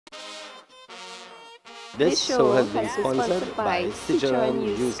This show has been sponsored by Stuart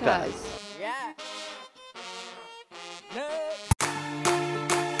Used Cars.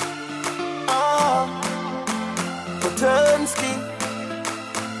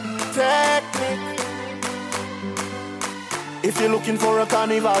 Technique. If you're looking for a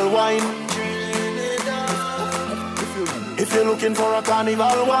carnival wine, if you're looking for a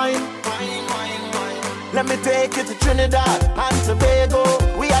carnival wine, let me take you to Trinidad and Tobago.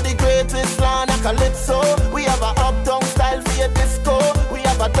 We are the greatest land of calypso. We have a uptown style for your disco. We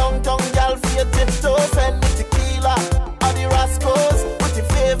have a downtown gal for your tiptoe. Send me tequila or the Rascals with your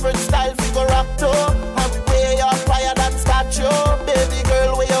favorite style for your rock toe. And we way up higher than statue. Baby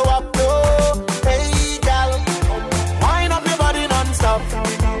girl, where you up to? Hey gal, wind up your body non-stop.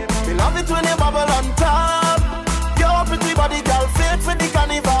 We love it when you bubble on top. Your pretty body gal, fit for the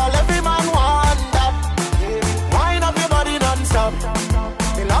carnival. Every man want that. Wind up your body non-stop.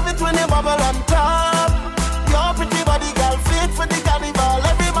 We love it when you bubble on top. Your pretty body gal, fit for the carnival.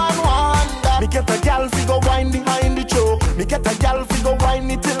 Every man want that. Me get a gal figure wine behind the choke. Me get a gal figure wine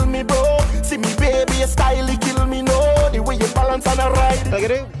me till me broke. See me baby, your style kill me no. The way you balance on a ride. Look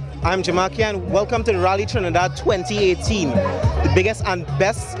at it. I'm Jemarc and welcome to the Rally Trinidad 2018, the biggest and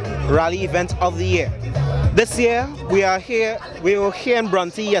best rally event of the year. This year we were here in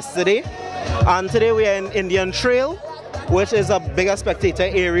Bronte yesterday, and today we are in Indian Trail, which is a bigger spectator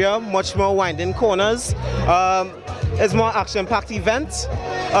area, much more winding corners. It's more action-packed event.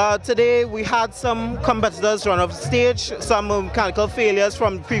 Today we had some competitors run off stage, some mechanical failures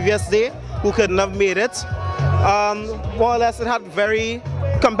from the previous day who couldn't have made it. More or less it had very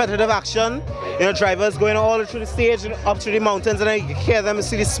competitive action. You know, drivers going all through the stage, up through the mountains, and I hear them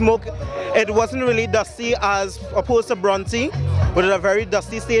see the smoke. It wasn't really dusty as opposed to Bronte, but it's a very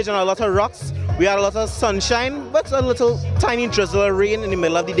dusty stage and a lot of rocks. We had a lot of sunshine, but a little tiny drizzle of rain in the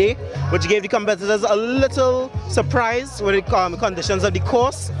middle of the day, which gave the competitors a little surprise with the conditions of the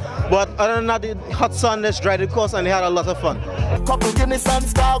course. But other than that, the hot sun just dried the course and they had a lot of fun. Couple Guinness and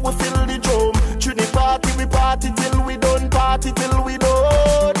Star, we fill the drum. Trini party, we party till we done, party till we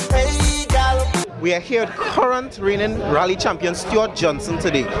done. Hey, gal. We are here with current reigning rally champion Stuart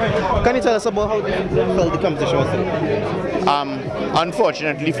today. Can you tell us about how you felt the competition was today?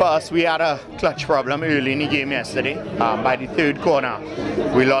 Unfortunately for us, we had a clutch problem early in the game yesterday. By the third corner,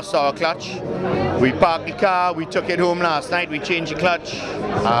 we lost our clutch. We parked the car, we took it home last night, we changed the clutch,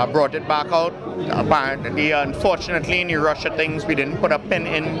 brought it back out. Apparently, unfortunately, in the rush of things, we didn't put a pin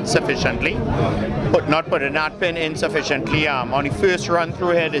in sufficiently. Not putting that pin in sufficiently. On the first run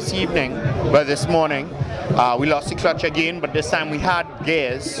through here this evening, well, this morning, we lost the clutch again, but this time we had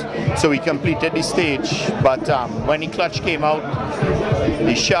gears, so we completed the stage. But when the clutch came out,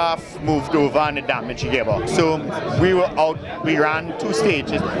 the shaft moved over and it damaged the gearbox. So we were out, we ran 2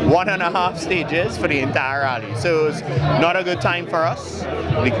 stages, 1.5 stages for the entire rally. So it was not a good time for us.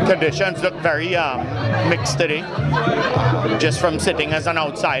 The conditions look very mixed today, just from sitting as an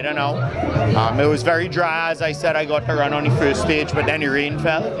outsider now. It was very dry, as I said. I got to run on the first stage, but then the rain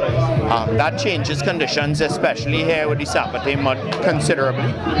fell. That changes conditions, especially here with the Sapate mud,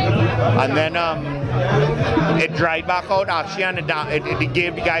 considerably. And then it dried back out actually, and it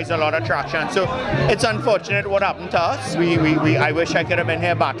gave the guys a lot of traction. So it's unfortunate what happened to us. I wish I could have been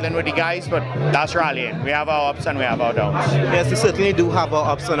here battling with the guys, but that's rallying. We have our ups and we have our downs. Yes, we certainly do have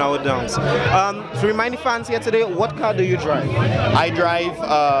our ups and our downs. To remind the fans here today, what car do you drive? I drive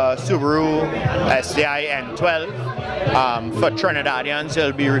Subaru STI N12. For Trinidadians,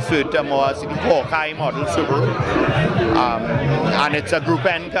 it'll be referred to more as the Hawkeye model Subaru. And it's a Group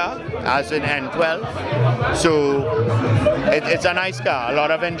N car, as in N12. So it's a nice car, a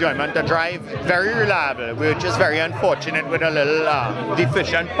lot of enjoyment to drive, very reliable. We're just very unfortunate with a little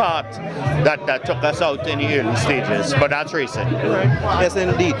deficient part that took us out in the early stages, but that's racing. Yes,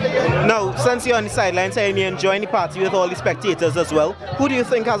 indeed. Now, since you're on the sidelines and you're enjoying the party with all the spectators as well, who do you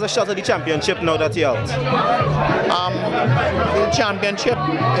think has a shot at the championship now that you're out? The championship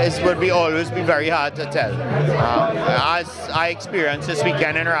would always be very hard to tell. As I experienced this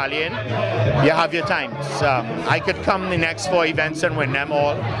weekend in rallying, you have your times. I could come the next 4 events and win them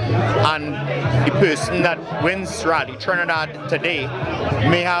all, and the person that wins Rally Trinidad today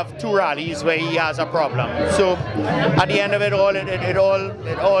may have 2 rallies where he has a problem. So at the end of it all, it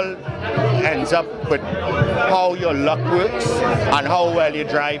all ends up with how your luck works and how well you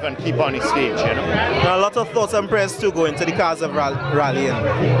drive and keep on the stage, you know. Now, a lot of thoughts and prayers to go into the cars of rallying.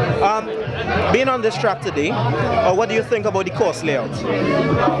 Being on this track today, what do you think about the course layout?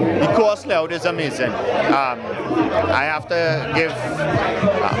 The course layout is amazing. I have to give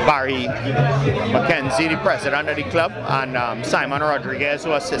Barry McKenzie, the president of the club, and Simon Rodriguez,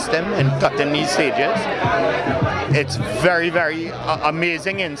 who assist him in cutting these stages. It's very, very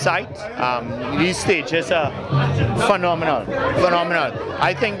amazing insight. These stages are phenomenal, phenomenal.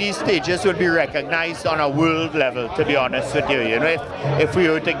 I think these stages would be recognized on a world level, to be honest with you. You know, if we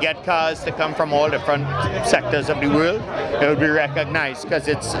were to get cars to come from all different sectors of the world, it would be recognized because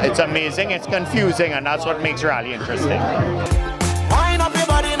it's amazing, it's confusing, and that's what makes rally interesting. Wind up your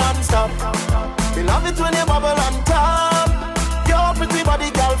body non-stop. We love it when you bubble on top. Your pretty body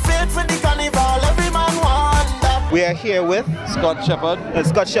girl fit for the carnival. Every man want that. We are here with Sheppard.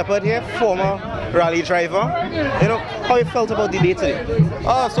 Scott Sheppard here, former rally driver. You know, how you felt about the day today?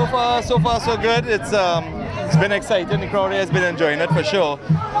 Oh, so far so good. It's been exciting. The crowd here has been enjoying it for sure.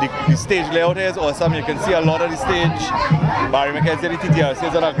 The stage layout here is awesome. You can see a lot of the stage. Barry McKenzie, the TTRC,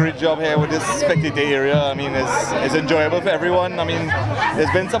 has done a great job here with this spectator area. I mean, it's enjoyable for everyone. I mean,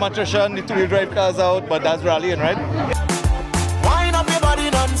 there's been some attrition, the two-wheel drive cars out, but that's rallying, right? Wind up your body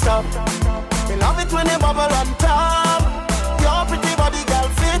non-stop. We love it when you bubble on top. Your pretty body girl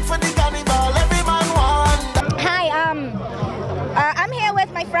fit for the carnival. Every man want that. Hi, I'm here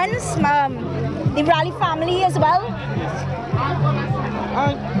with my friends, the rally family as well.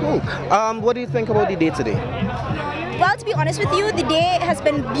 Cool. What do you think about the day today? Well, to be honest with you, the day has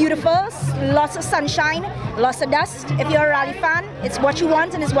been beautiful. Lots of sunshine, lots of dust. If you're a rally fan, it's what you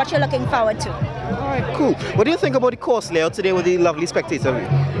want and it's what you're looking forward to. Alright, cool. What do you think about the course layout today with the lovely spectator view?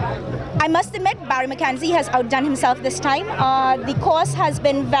 I must admit, Barry McKenzie has outdone himself this time. The course has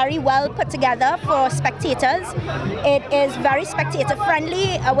been very well put together for spectators. It is very spectator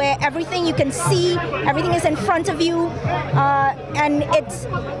friendly, where everything you can see, everything is in front of you, and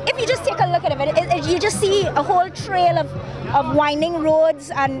if you just take a look at it, you just see a whole trail of winding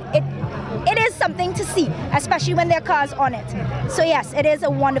roads, and it is something to see, especially when there are cars on it. So yes, it is a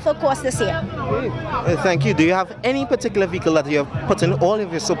wonderful course this year. Thank you. Do you have any particular vehicle that you have put in all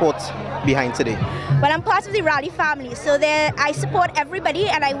of your support behind today? Well, I'm part of the rally family, so I support everybody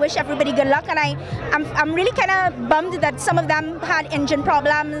and I wish everybody good luck, and I'm really kind of bummed that some of them had engine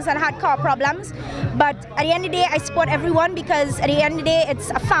problems and had car problems, but at the end of the day I support everyone, because at the end of the day it's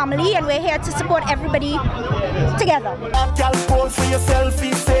a family and we're here to support everybody together. For your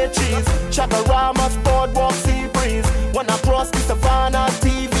selfie, say cheese. Chaparama's boardwalk, sea breeze. When I cross the Savannah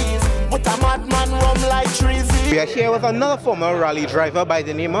TVs, with a madman rum like trees. We are here with another former rally driver by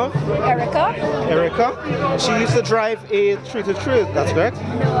the name of Erica. She used to drive a 323, that's correct?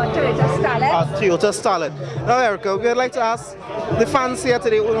 No, Toyota Starlet. Toyota Starlet. Now Erica, we would like to ask the fans here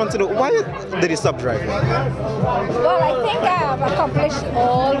today, we want to know, why did you stop driving? Well, I think I have accomplished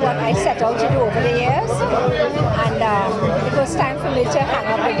all what I set out to do over the years, and it was time for me to hang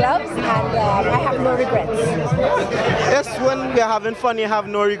up the gloves, and I have no regrets. Yes, when we are having fun, you have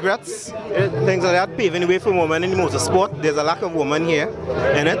no regrets. Things like that, paving the way for women in the motorsport. There's a lack of women here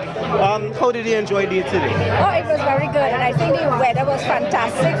in it. How did you enjoy the day today? Oh, it was very good, and I think the weather was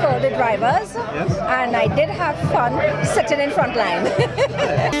fantastic for the drivers, and I did have fun sitting in front line.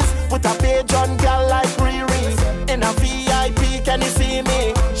 With a page on girl like Riri. In a VIP, can you see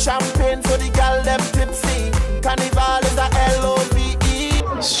me? Champagne for the girl, them tipsy. Carnival is a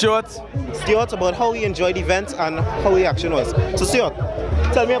L-O-V-E. Stuart, about how you enjoyed the event and how the action was. So Stuart,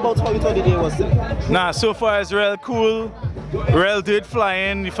 tell me about how you thought the day was today. Nah, so far it's real cool. Real dude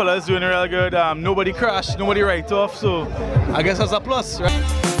flying, the fellas doing real good. Nobody crashed, nobody write off, so I guess that's a plus, right?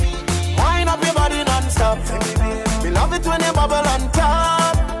 Wind up your body non-stop. We love it when you bubble on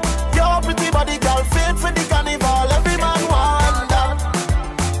top. Your pretty body girl fit for the carnival. Every man want that.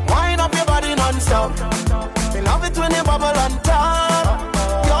 Wind up your body non-stop. We love it when you bubble